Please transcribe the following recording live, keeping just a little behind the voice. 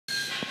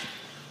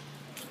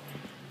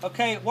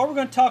Okay, what we're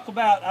going to talk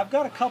about, I've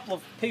got a couple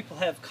of people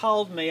have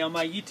called me on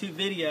my YouTube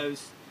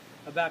videos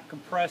about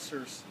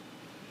compressors.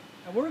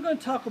 And we're going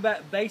to talk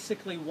about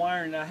basically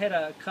wiring. I had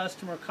a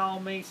customer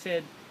call me,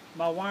 said,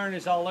 my wiring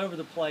is all over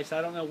the place.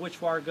 I don't know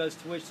which wire goes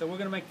to which, so we're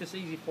going to make this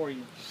easy for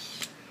you.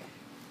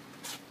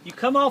 You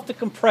come off the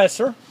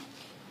compressor.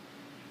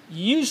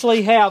 You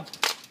usually have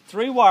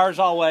 3 wires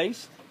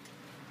always.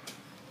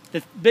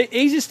 The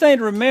easiest thing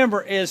to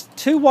remember is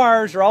 2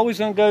 wires are always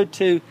going to go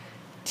to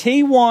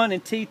T1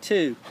 and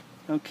T2.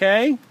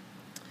 Okay?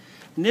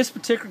 In this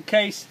particular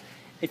case,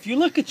 if you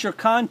look at your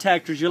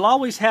contactors, you'll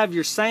always have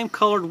your same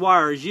colored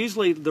wires.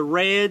 Usually the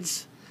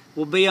reds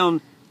will be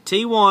on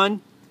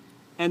T1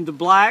 and the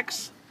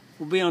blacks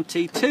will be on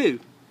T2.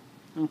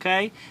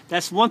 Okay?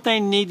 That's one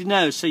thing you need to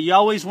know. So you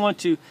always want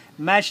to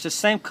match the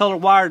same color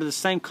wire to the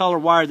same color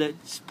wire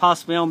that's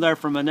possibly on there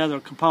from another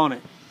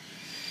component.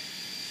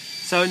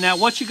 So now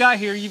what you got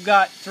here, you've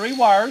got 3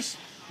 wires.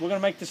 We're going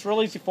to make this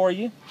real easy for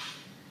you.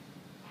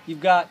 You've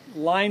got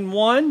line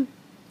 1,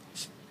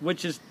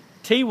 which is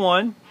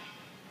T1.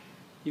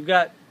 You've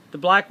got the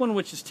black one,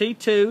 which is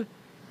T2.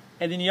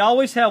 And then you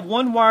always have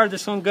 1 wire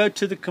that's going to go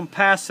to the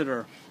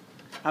capacitor.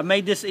 I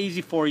made this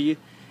easy for you.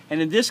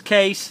 And in this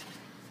case,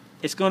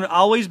 it's going to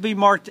always be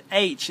marked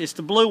H. It's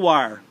the blue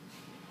wire.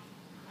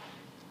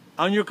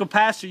 On your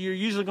capacitor, you're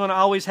usually going to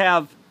always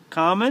have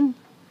common,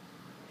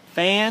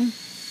 fan,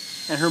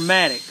 and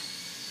hermetic.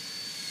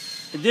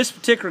 In this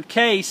particular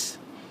case,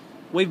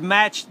 we've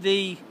matched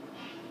the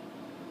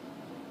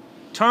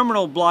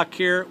terminal block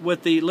here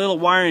with the little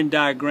wiring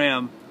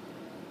diagram.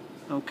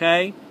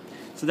 Okay?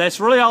 So that's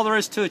really all there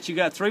is to it. You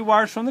got 3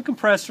 wires from the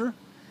compressor.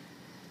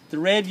 The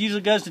red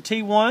usually goes to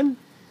T1.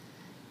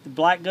 The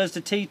black goes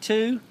to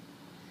T2.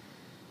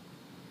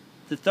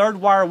 The 3rd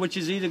wire, which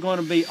is either going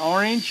to be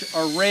orange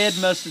or red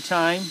most of the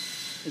time,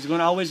 is going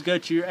to always go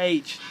to your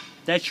H.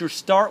 That's your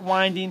start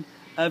winding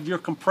of your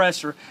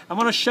compressor. I'm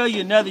going to show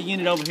you another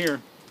unit over here.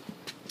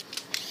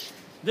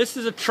 This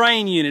is a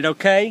train unit,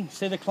 okay?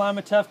 See the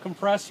Climate-Tough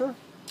compressor?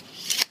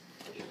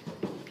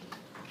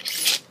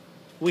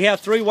 We have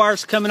 3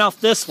 wires coming off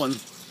this one.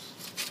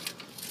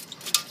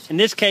 In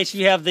this case,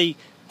 you have the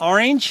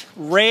orange,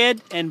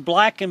 red, and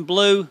black and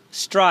blue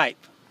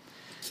stripe.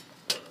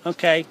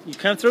 Okay, you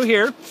come through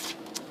here.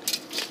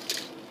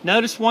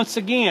 Notice once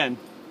again,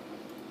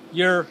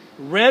 your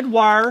red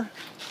wire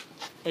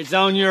is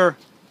on your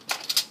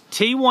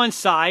T1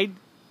 side,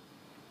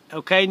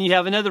 okay, and you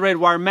have another red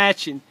wire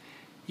matching.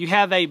 You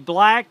have a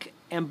black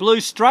and blue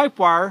stripe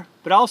wire,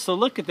 but also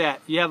look at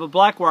that. You have a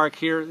black wire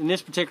here. In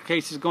this particular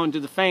case, is going to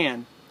the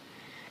fan.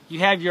 You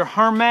have your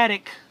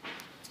hermetic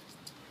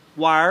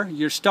wire.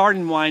 Your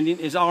starting winding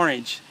is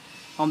orange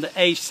on the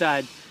H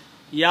side.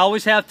 You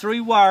always have 3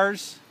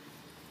 wires.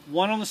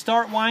 1 on the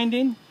start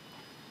winding,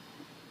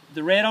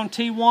 the red on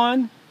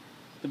T1,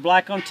 the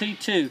black on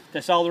T2.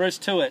 That's all there is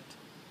to it.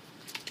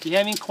 If you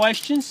have any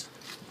questions,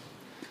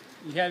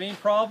 if you have any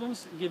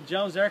problems, give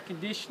Jones Air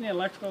Conditioning and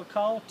Electrical a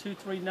call,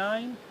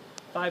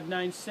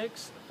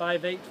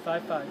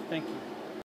 239-596-5855. Thank you.